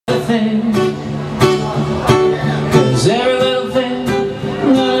thing, 'cause every little thing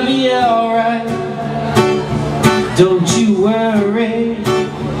gonna be alright. Don't you worry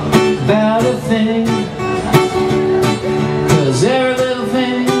about a thing, 'cause every little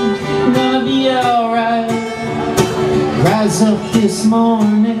thing gonna be alright. Rise up this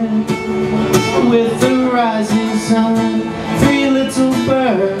morning with the rising sun, 3 little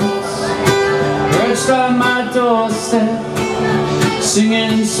birds perched on my doorstep,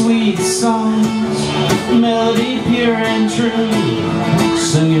 singing sweet songs, melody pure and true,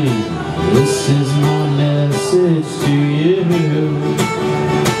 singing, this is my message to you.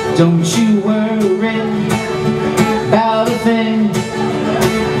 Don't you worry about a thing,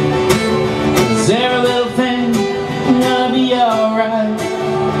 'cause every little thing gonna be alright.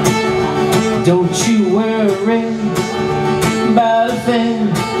 Don't you worry about a thing,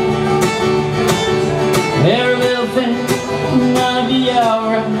 every little thing gonna be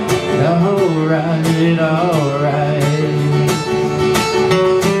alright, alright, alright.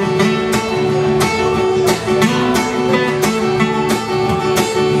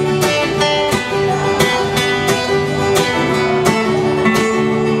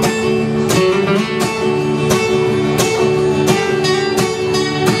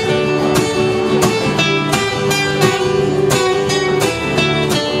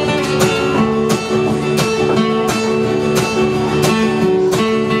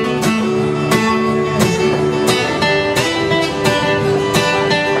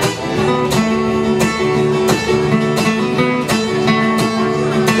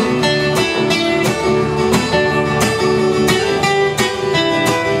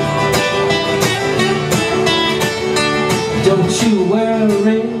 Don't you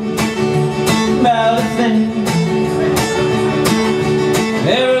worry about a thing,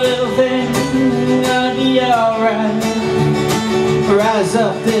 every little thing gonna be alright. Rise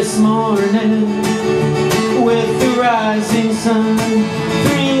up this morning with the rising sun,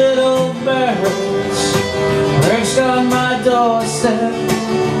 3 little birds perched on my doorstep,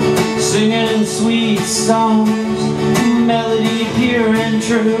 singing sweet songs, melody pure and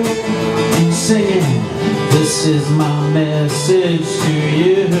true, singing, this is my message to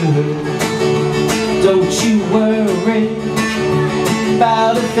you. Don't you worry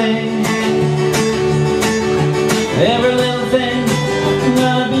about a thing, every little thing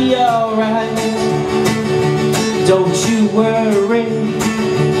gonna be alright. Don't you worry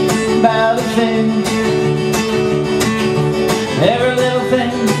about a thing, every little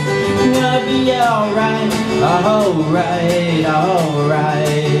thing gonna be alright, alright,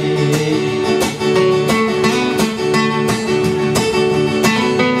 alright.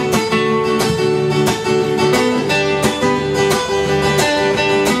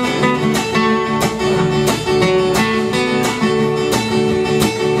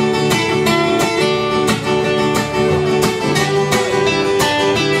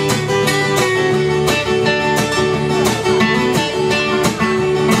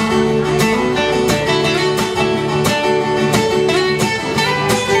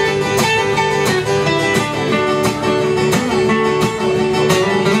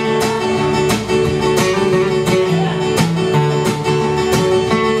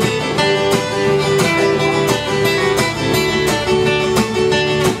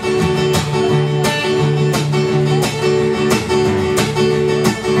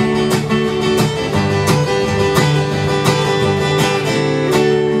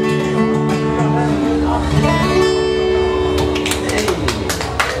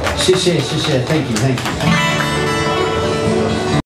 Thank you.